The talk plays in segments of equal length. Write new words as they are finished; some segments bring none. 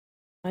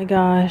My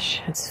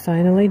gosh, it's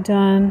finally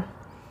done.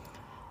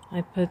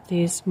 I put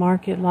these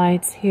market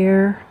lights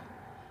here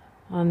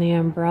on the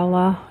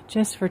umbrella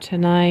just for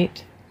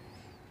tonight.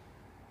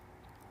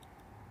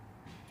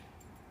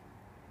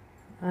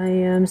 I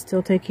am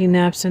still taking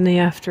naps in the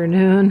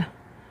afternoon,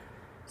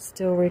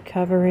 still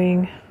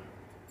recovering.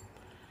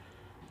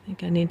 I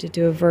think I need to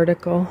do a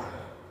vertical.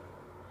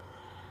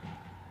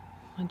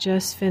 I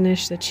just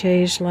finished the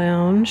Chaise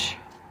Lounge.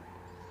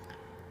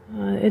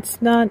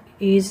 It's not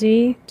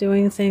easy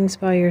doing things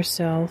by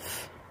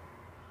yourself,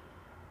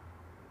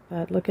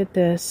 but look at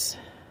this.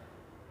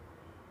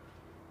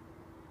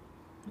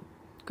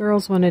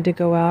 Girls wanted to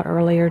go out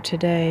earlier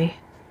today,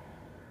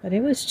 but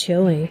it was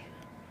chilly.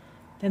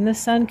 Then the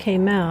sun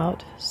came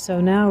out, so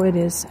now it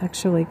is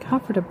actually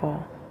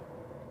comfortable.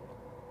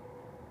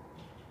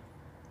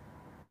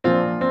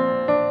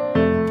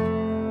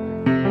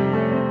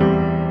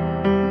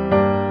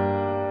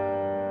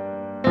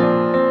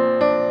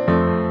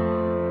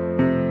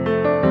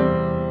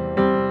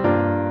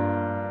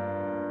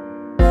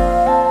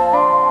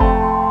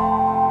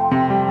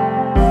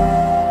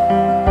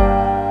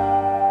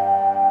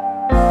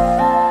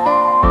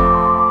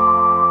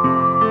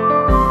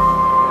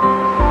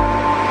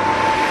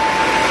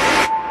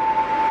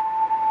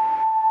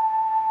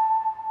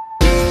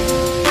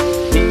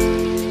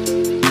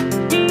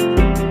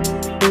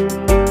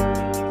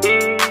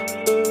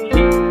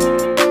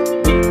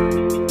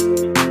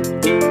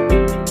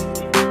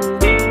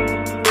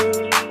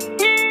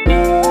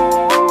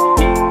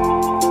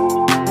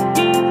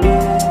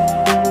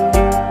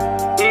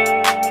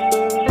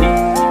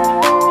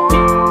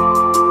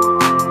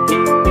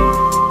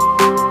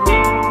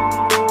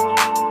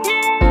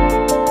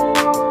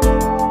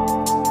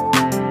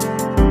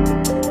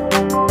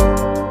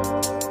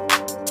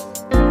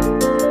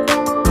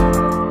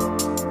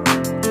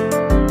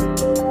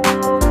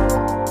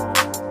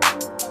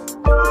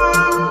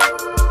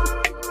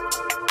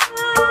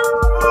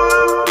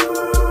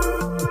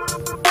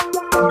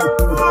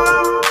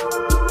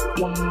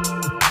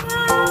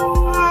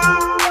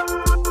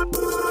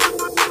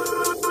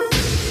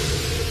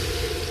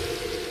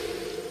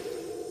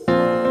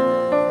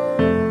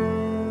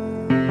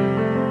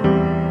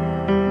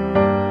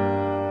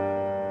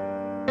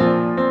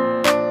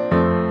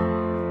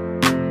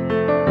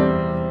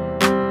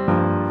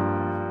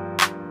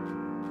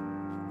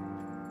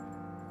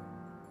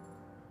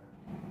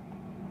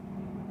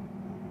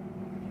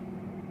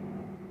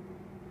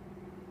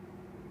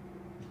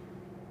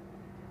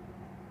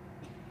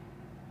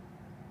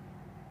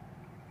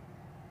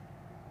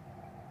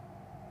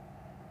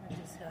 I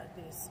just got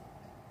these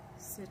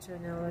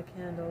citronella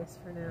candles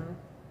for now.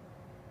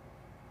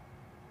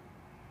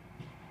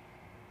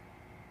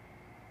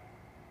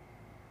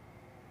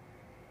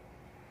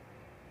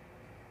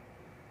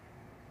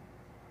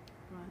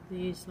 Bought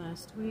these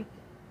last week.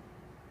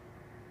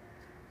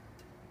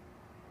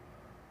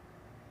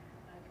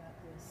 I got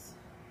this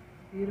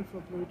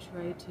beautiful blue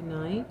tray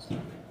tonight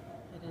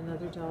at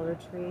another Dollar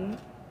Tree.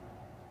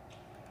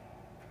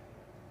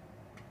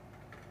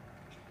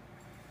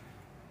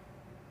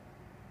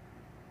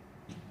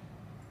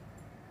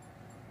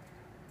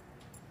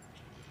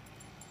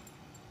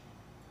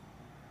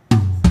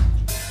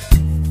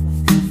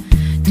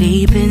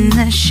 Deep in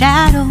the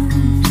shadows,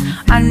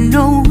 I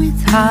know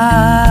it's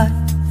hard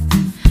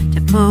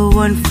to put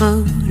one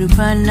foot in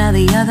front of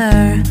the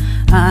other.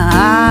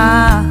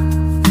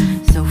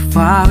 So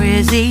far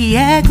as the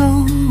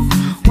echo,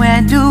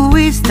 where do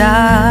we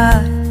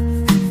start?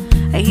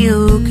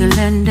 You can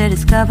learn to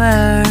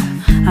discover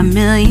a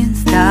million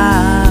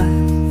stars.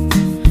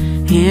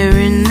 Here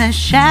in the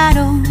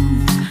shadows,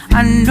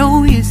 I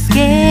know you're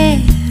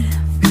scared.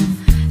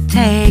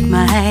 Take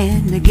my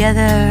hand,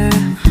 together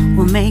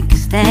we'll make a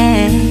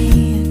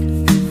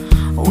stand.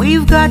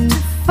 We've got to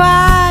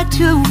fight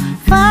to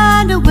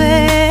find a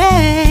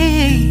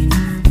way.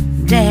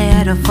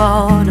 Dare to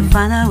fall to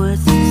find out what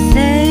to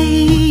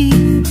say.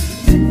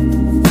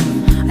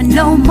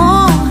 No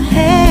more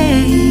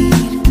hate.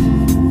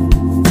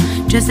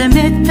 Just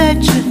admit that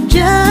you're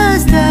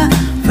just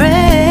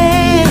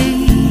afraid.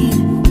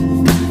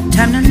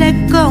 Time to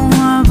let go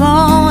of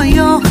all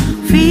your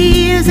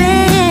fears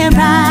and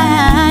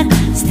pride.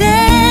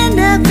 Stand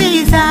up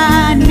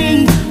beside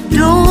me,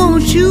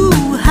 don't you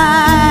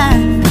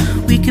hide.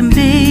 We can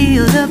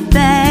build a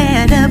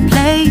better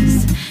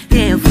place.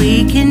 If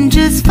we can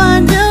just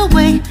find a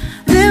way,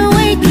 then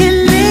we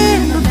can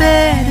live a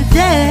better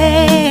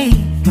day.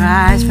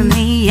 Rise from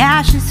the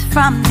ashes,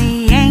 from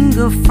the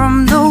anger,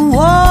 from the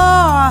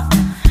war.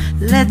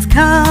 Let's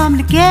come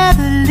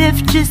together,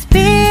 lift your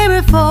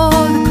spirit for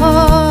the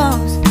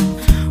cause.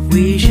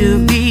 We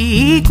should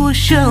be equal,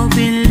 should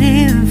be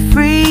living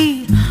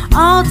free.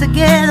 All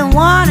together,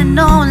 one and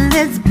all,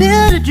 let's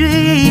build a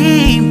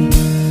dream.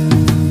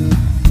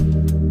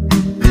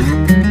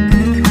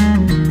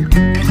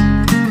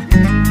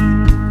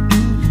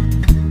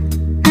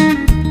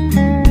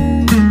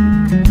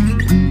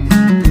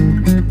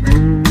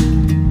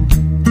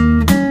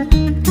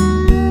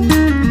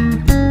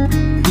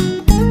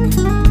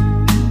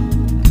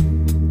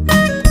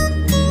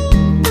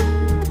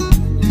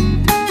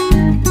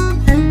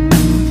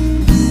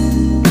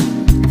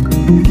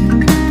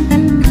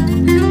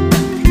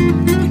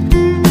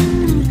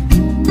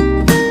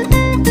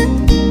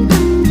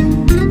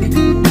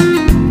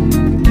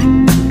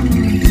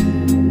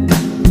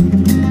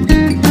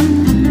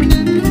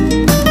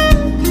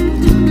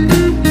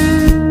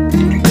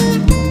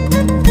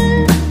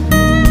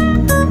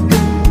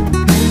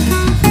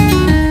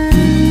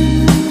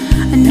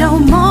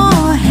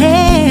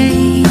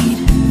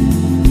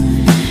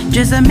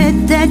 Just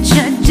admit that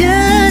you're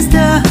just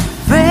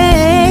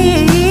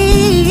afraid.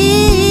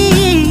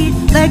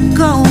 Let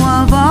go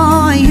of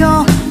all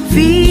your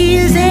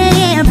fears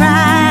and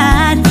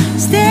pride.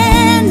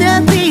 Stand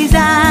up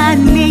beside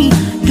me,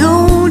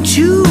 don't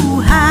you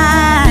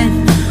hide.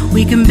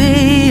 We can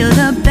build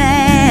a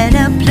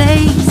better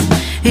place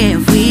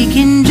if we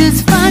can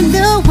just find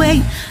a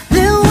way.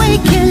 Then we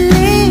can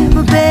live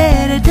a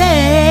better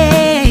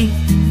day.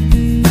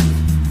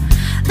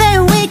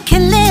 Then we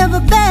can live a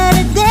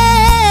better day.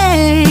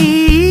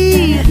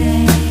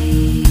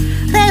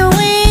 Then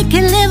we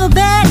can live a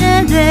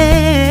better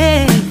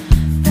day.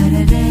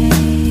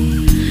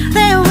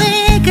 Then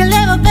we can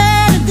live a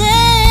better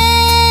day.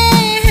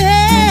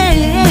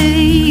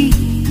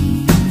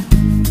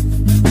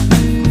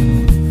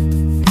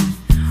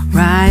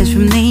 Rise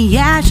from the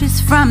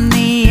ashes, from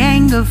the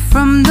anger,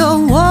 from the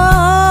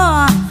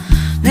war.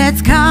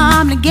 Let's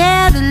come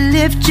together,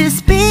 lift your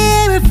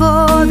spirit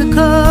for the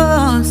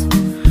cause.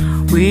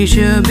 We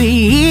should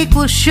be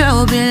equal,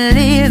 should be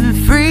living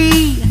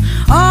free.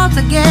 All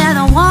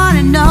together, one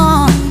and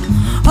all.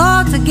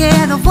 All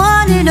together,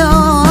 one and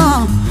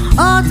all.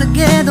 All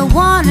together,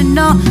 one and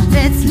all.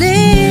 Let's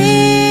live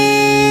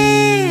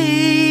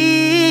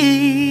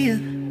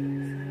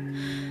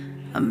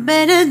a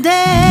better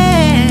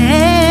day.